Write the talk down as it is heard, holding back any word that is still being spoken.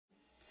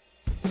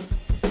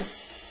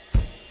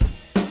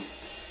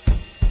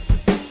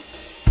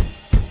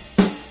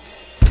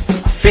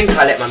think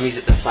I let my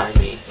music define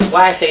me.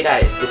 Why I say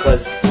that is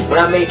because when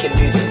I'm making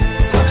music,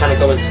 I kind of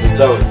go into the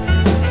zone.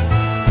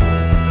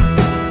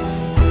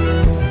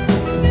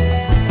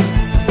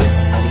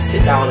 I just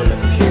sit down on the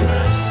computer and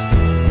I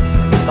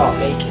just start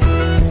making.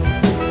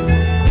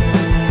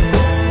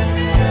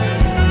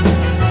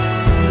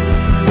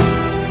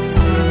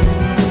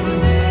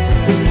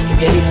 Music can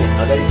be anything.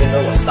 I don't even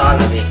know what style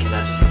I'm making.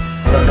 I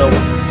don't know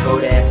what to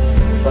go there.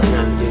 The first thing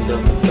I'm doing is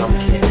open the drum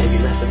kit, maybe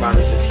mess around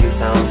with a few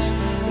sounds,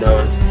 you know,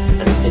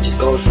 and it just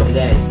goes from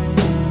there.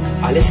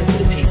 I listen to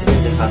the piece of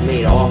music I've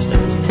made after,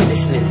 and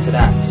listening to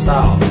that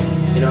style,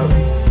 you know,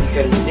 you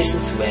can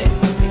listen to it,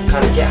 you can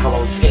kind of get how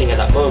I'm feeling at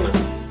that moment.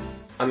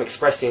 I'm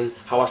expressing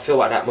how I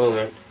feel at that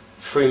moment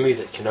through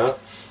music, you know,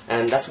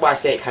 and that's why I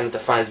say it kind of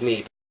defines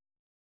me.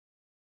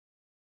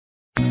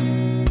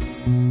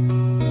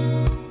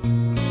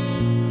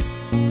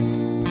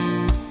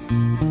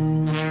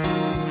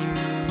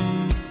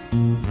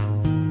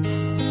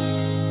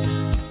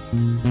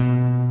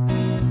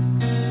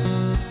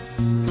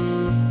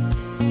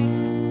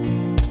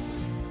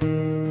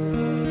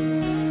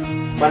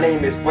 My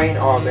name is Wayne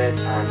Ahmed,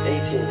 I'm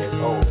 18 years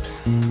old.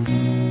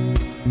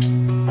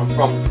 I'm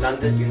from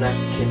London,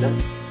 United Kingdom.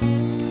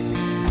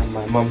 And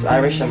my mum's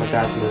Irish and my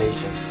dad's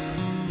Malaysian.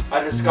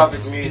 I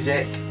discovered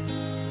music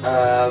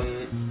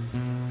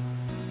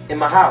in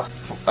my house.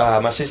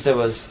 My sister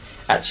was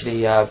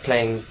actually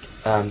playing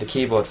the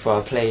keyboard for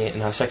a play in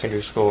her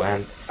secondary school,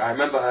 and I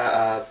remember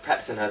her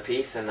practicing her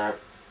piece, and I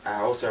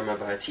also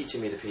remember her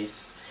teaching me the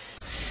piece.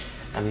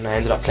 And I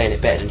ended up playing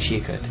it better than she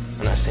could,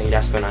 and I say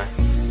that's when I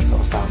sort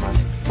of found my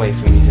way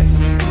for music.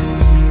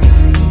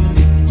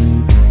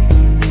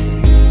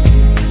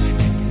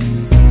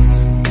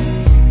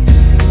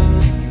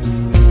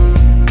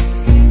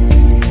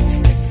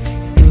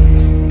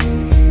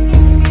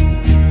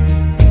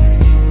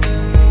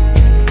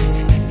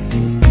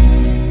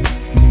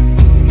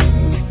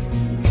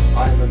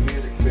 I'm a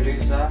music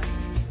producer,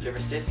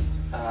 lyricist,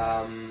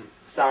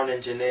 sound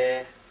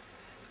engineer,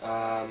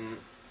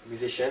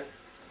 musician,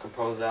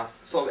 composer,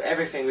 sort of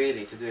everything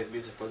really to do with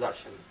music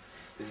production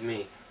is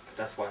me.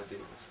 That's what I do,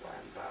 that's what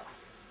I'm about.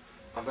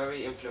 I'm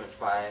very influenced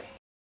by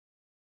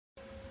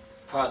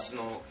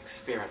personal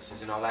experiences,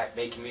 you know, like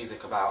making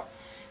music about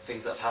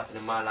things that have happened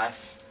in my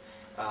life.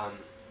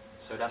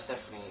 So that's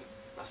definitely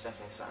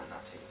something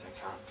I take into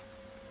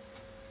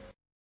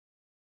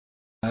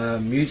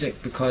account.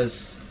 Music,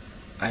 because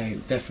I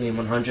definitely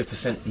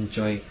 100%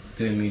 enjoy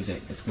doing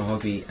music. It's my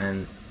hobby,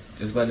 and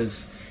as well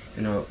as,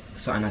 you know,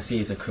 something I see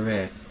as a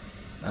career.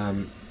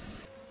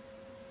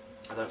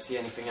 I don't see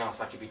anything else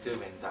I could be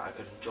doing that I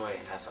could enjoy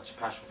and have such a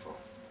passion for.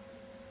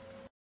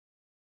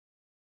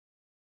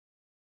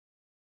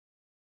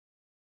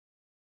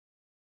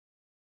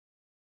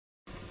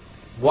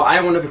 What I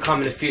want to become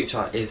in the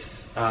future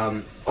is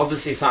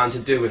obviously something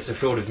to do with the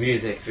field of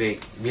music, if you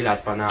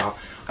realise by now.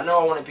 I know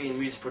I want to be in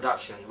music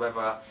production,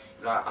 whether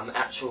like, I'm an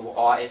actual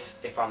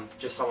artist, if I'm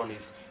just someone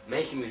who's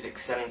making music,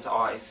 selling to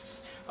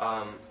artists,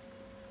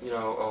 you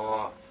know,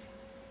 or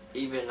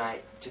even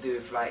like to do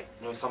with like,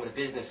 you know, some of the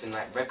business and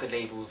like record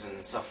labels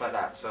and stuff like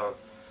that. So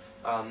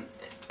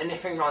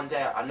anything around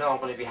there I know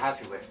I'm going to be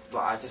happy with, but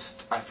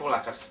I feel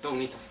like I still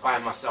need to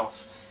find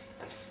myself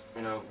and,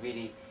 you know,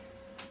 really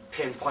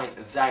pinpoint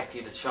exactly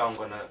the trail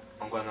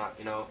I'm gonna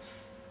you know,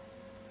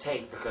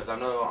 take, because I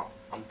know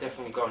I'm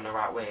definitely going the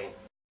right way.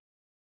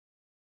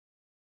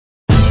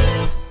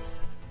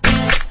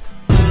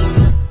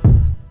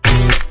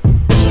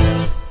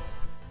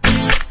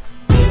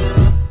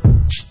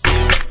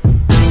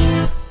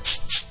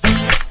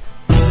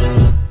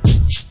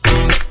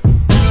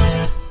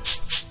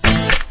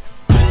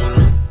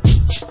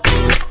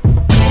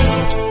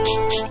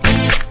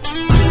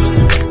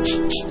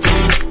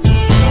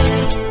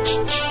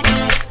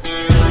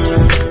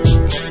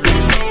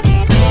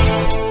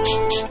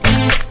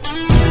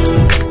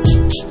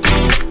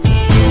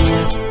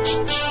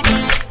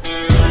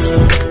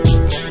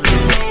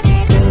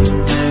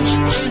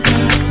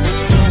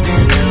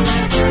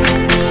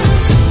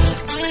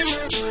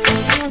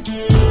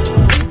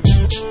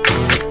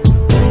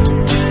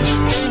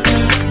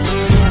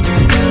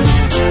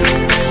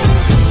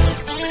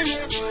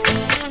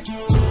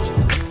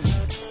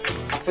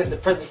 I think the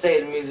present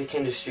state of the music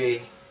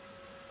industry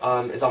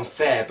is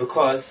unfair,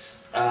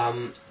 because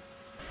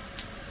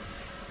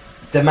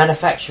the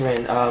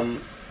manufacturing you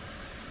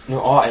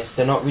know, artists,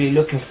 they're not really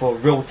looking for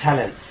real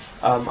talent.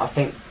 I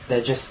think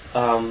they're just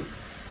you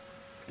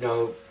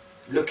know,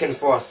 looking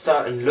for a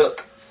certain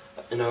look,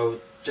 you know,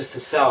 just to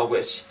sell,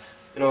 which,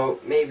 you know,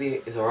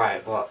 maybe is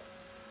alright, but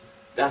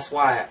that's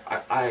why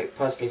I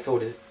personally feel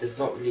there's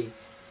not really,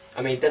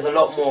 I mean, there's a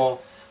lot more.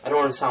 I don't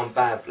want to sound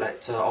bad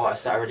like to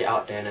artists that are already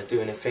out there and are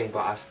doing their thing, but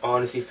I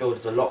honestly feel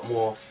there's a lot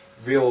more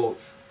real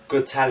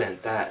good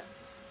talent that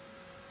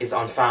is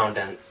unfound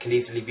and can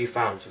easily be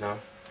found, you know.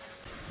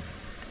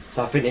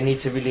 So I think they need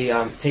to really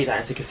take that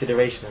into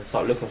consideration and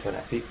start looking for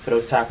that, for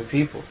those type of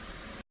people.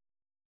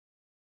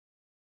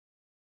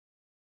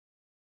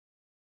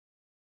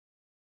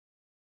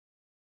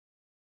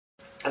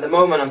 At the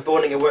moment, I'm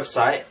building a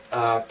website,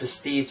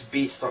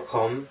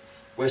 prestigebeats.com,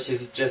 which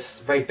is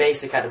just very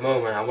basic at the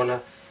moment. I want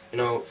to,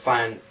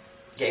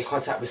 get in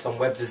contact with some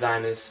web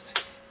designers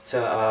to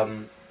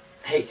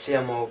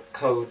HTML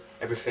code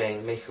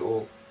everything, make it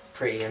all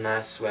pretty and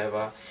nice,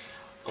 whatever.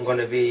 I'm going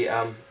to be,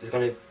 there's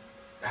going to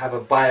have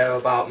a bio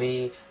about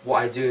me,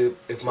 what I do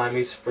with my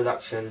music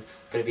production.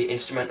 Going to be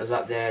instrumentals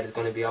up there. There's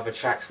going to be other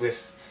tracks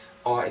with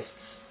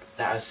artists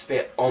that I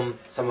spit on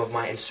some of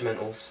my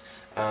instrumentals.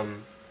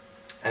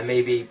 And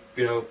maybe,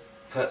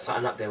 put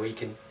something up there where you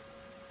can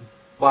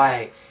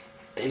buy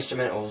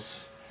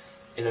instrumentals,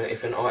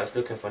 if an artist's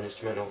looking for an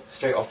instrumental,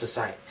 straight off the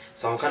site.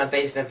 So I'm kind of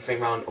basing everything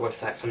around a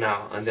website for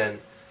now, and then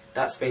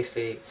that's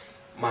basically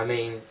my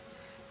main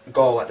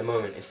goal at the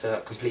moment, is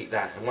to complete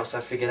that. And once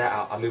I figure that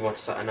out, I'll move on to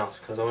something else,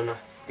 because I want to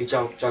be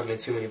juggling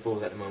too many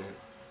balls at the moment.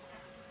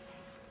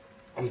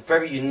 I'm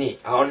very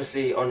unique. I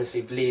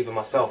honestly believe in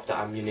myself that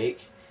I'm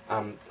unique.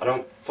 I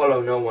don't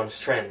follow no one's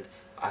trend.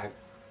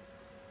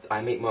 I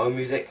make my own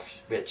music,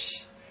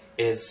 which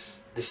is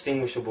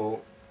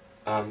distinguishable.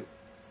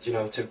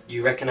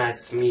 You recognize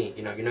it's me.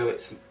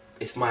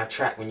 It's my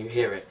track when you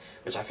hear it,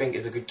 which I think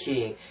is a good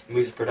key in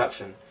music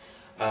production.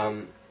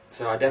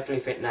 So I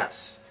definitely think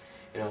that's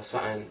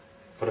something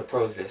for the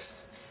pros list.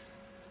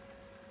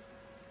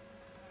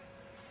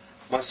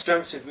 My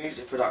strength with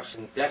music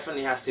production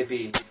definitely has to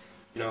be,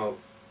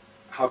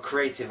 how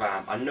creative I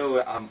am. I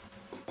know I'm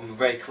a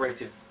very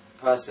creative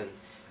person,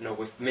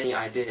 with many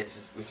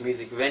ideas, with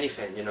music, with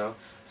anything,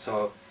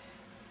 So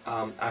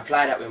I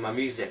apply that with my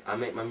music. I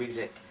make my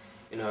music,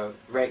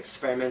 very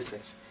experimental.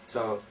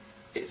 So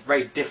it's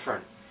very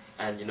different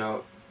and,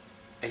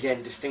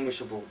 again,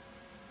 distinguishable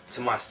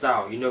to my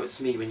style. It's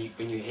me when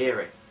you hear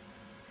it.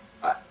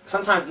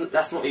 Sometimes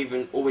that's not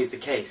even always the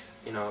case,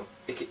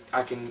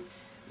 I can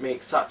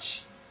make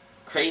such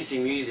crazy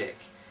music,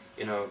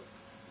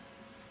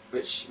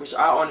 which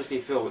I honestly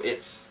feel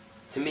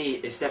to me,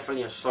 it's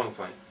definitely a strong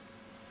point.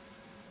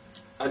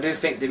 I do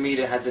think the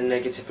media has a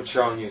negative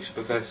portrayal on youth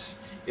because,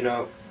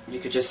 you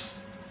could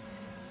just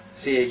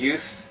see a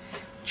youth,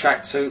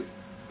 tracksuit,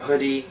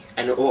 hoodie,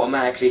 and it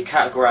automatically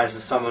categorized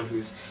as someone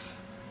who's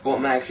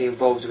automatically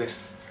involved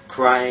with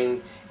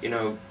crime,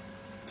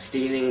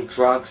 stealing,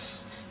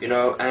 drugs,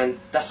 and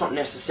that's not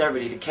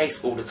necessarily the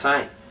case all the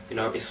time.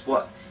 It's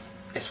what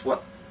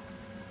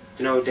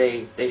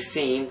they've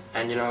seen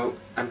and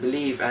and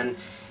believe, and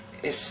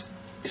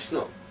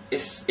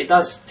it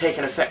does take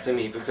an effect on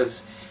me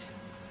because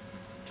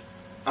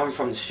I'm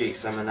from the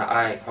streets. I mean,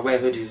 I wear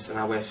hoodies and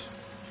I wear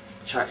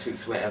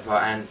tracksuits, whatever,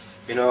 and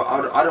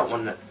I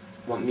don't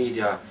want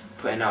media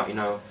putting out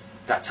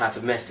that type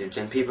of message,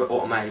 and people are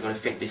automatically going to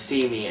think they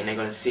see me and they're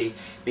going to see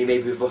me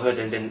maybe with a hood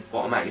and then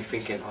automatically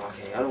thinking, oh,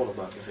 okay, I don't want to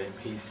work with him.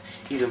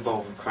 He's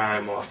involved with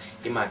crime, or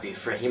he might be a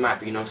threat. He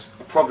might be a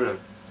problem,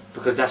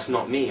 because that's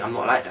not me. I'm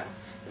not like that,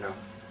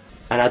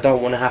 And I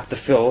don't want to have to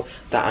feel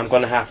that I'm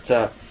going to have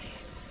to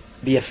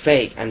be a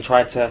fake and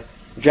try to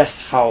dress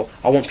how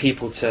I want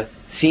people to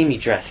see me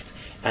dressed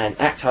and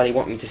act how they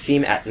want me to see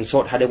me act and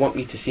talk how they want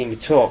me to see me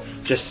talk,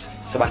 just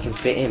so I can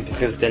fit in,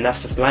 because then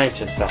that's just lying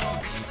to yourself.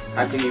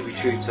 How can you be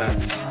true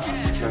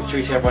to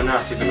true to everyone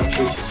else if you're not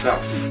true to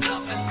yourself?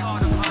 Love is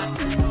hard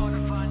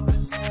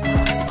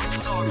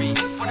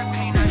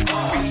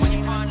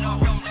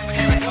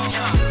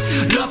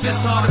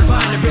to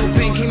find, a real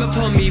thing came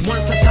upon me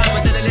once a time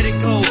and then I let it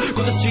go.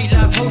 Got the street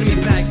life holding me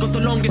back, got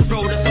the longest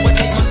road, so I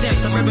take my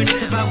steps. I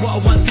reminisce about what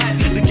I once had,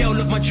 the girl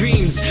of my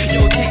dreams.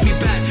 Yo, take me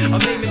back. I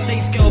made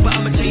mistakes, girl, but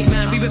I'm a changed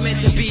man. We were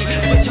meant to be,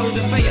 I'm a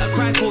chosen fate. I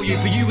cry for you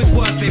it's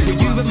worth it.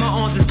 With you with my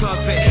arms is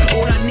perfect.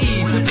 All I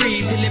need to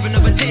breathe, to live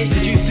another day,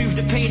 cause you soothe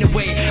the pain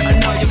away. And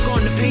now you're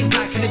gone, the pain's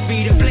back and it's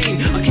me to blame.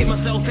 I kick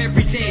myself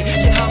every day,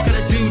 yeah, how can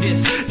I do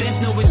this?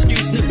 There's no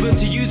excuse, no book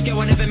to use,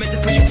 girl, I never meant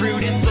to put you through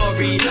this,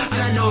 sorry.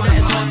 And I know that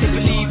it's hard to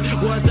believe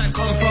words that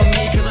come from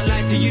me, cause I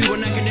lied to you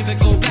and I can never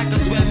go back. I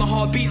swear my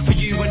heart beats for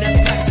you and that's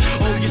facts.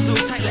 Oh, you're so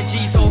tight like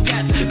G's old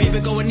cats.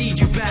 Baby, go, I need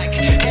you back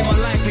in my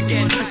life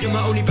again. You're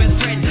my only best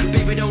friend.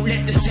 Baby, don't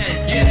let this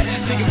end. Yeah,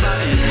 think about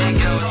it.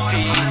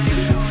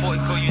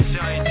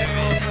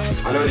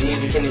 I know the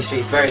music industry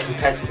is very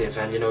competitive,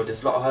 and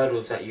there's a lot of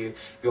hurdles that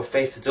you're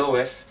faced to deal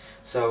with.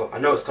 So I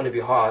know it's going to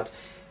be hard.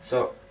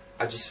 So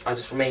I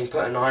just remain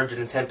putting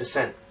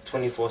 110%,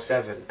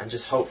 24/7, and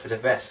just hope for the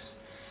best.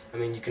 I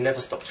mean, you can never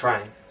stop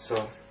trying.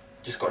 So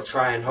just got to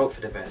try and hope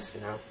for the best,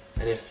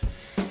 And if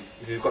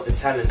you've got the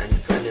talent and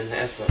you're putting in the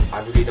effort,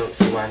 I really don't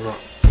see why not.